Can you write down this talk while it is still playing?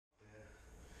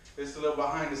It's a little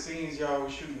behind the scenes, y'all. We're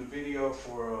shooting the video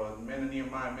for Men of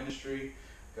Nehemiah Ministry.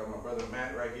 Got my brother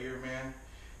Matt right here, man.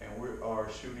 And we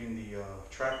are shooting the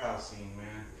trap house scene,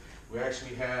 man. We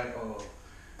actually had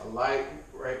a light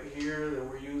right here that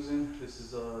we're using. This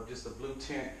is just a blue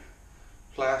tint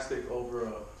plastic over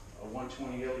a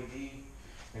 120 LED.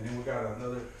 And then we got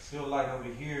another still light over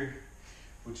here,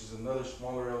 which is another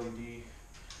smaller LED.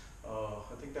 I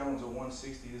think that one's a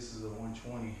 160, this is a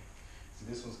 120.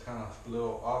 This one's kind of a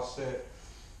little offset,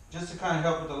 just to kind of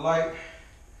help with the light.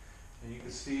 And you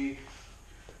can see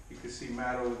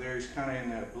Matt over there. He's kind of in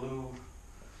that blue,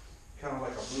 kind of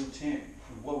like a blue tint.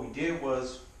 And what we did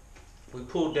was we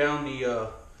pulled down the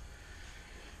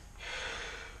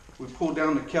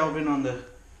Kelvin on the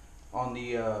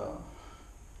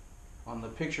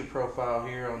picture profile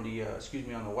here on the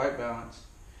on the white balance,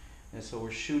 and so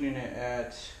we're shooting it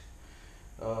at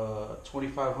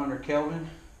 2500 Kelvin.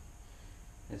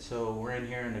 And so we're in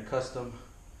here in the custom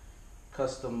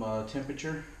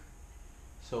temperature.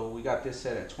 So we got this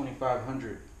set at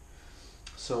 2500.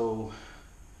 So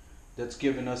that's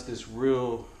giving us this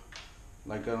real,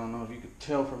 like, I don't know if you could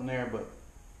tell from there, but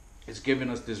it's giving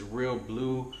us this real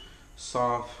blue,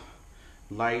 soft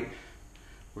light.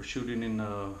 We're shooting in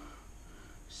the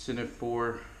Cine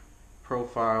 4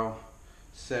 profile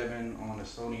 7 on a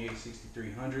Sony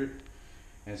a6300.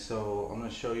 And so I'm going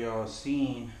to show y'all a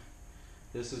scene.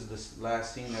 This is the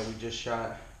last scene that we just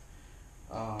shot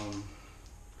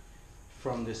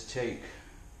from this take,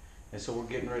 and so we're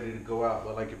getting ready to go out.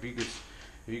 But like if you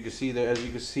could see that, as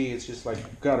you can see, it's just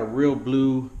like got a real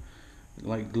blue,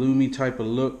 like gloomy type of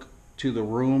look to the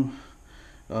room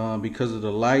because of the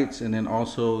lights, and then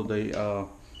also the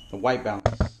white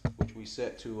balance, which we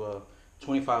set to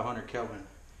 2500 Kelvin,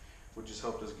 which just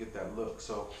helped us get that look.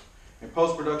 So in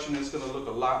post-production, it's going to look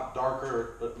a lot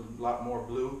darker, a lot more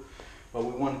blue. But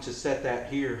we wanted to set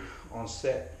that here on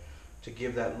set to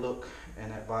give that look and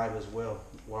that vibe as well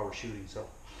while we're shooting. So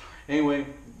anyway,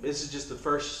 this is just the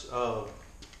first,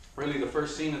 really the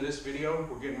first scene of this video.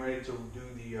 We're getting ready to do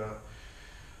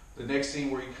the next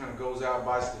scene where he kind of goes out,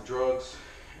 buys the drugs,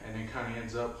 and then kind of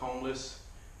ends up homeless.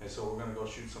 And so we're gonna go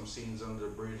shoot some scenes under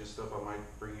the bridge and stuff. I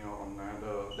might bring you on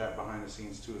that behind the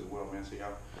scenes too as well, man. So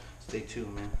y'all stay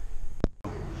tuned, man.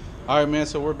 All right, man,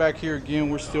 so we're back here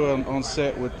again. We're still on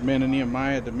set with Men of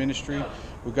Nehemiah at the ministry.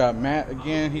 We got Matt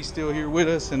again. He's still here with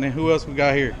us. And then who else we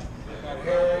got here?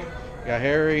 Got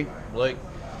Harry. Blake.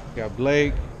 Got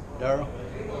Blake. Daryl.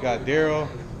 We got Daryl.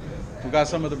 We got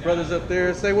some of the brothers up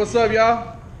there. Say what's up,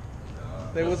 y'all.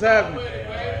 Say what's happening.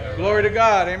 Glory to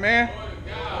God. Amen.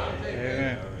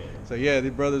 Amen. So yeah, the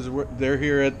brothers, they're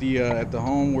here at the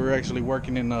home. We're actually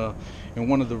working in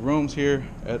one of the rooms here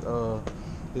at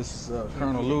this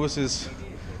Colonel Lewis's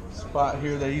spot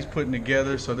here that he's putting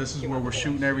together. So this is where we're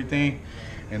shooting everything,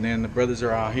 and then the brothers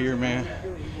are out here, man,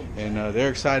 and they're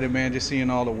excited, man, just seeing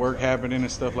all the work happening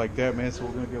and stuff like that, man. So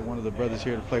we're gonna get one of the brothers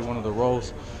here to play one of the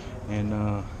roles and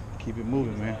keep it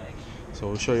moving, man. So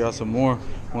we'll show y'all some more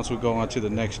once we go on to the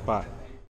next spot.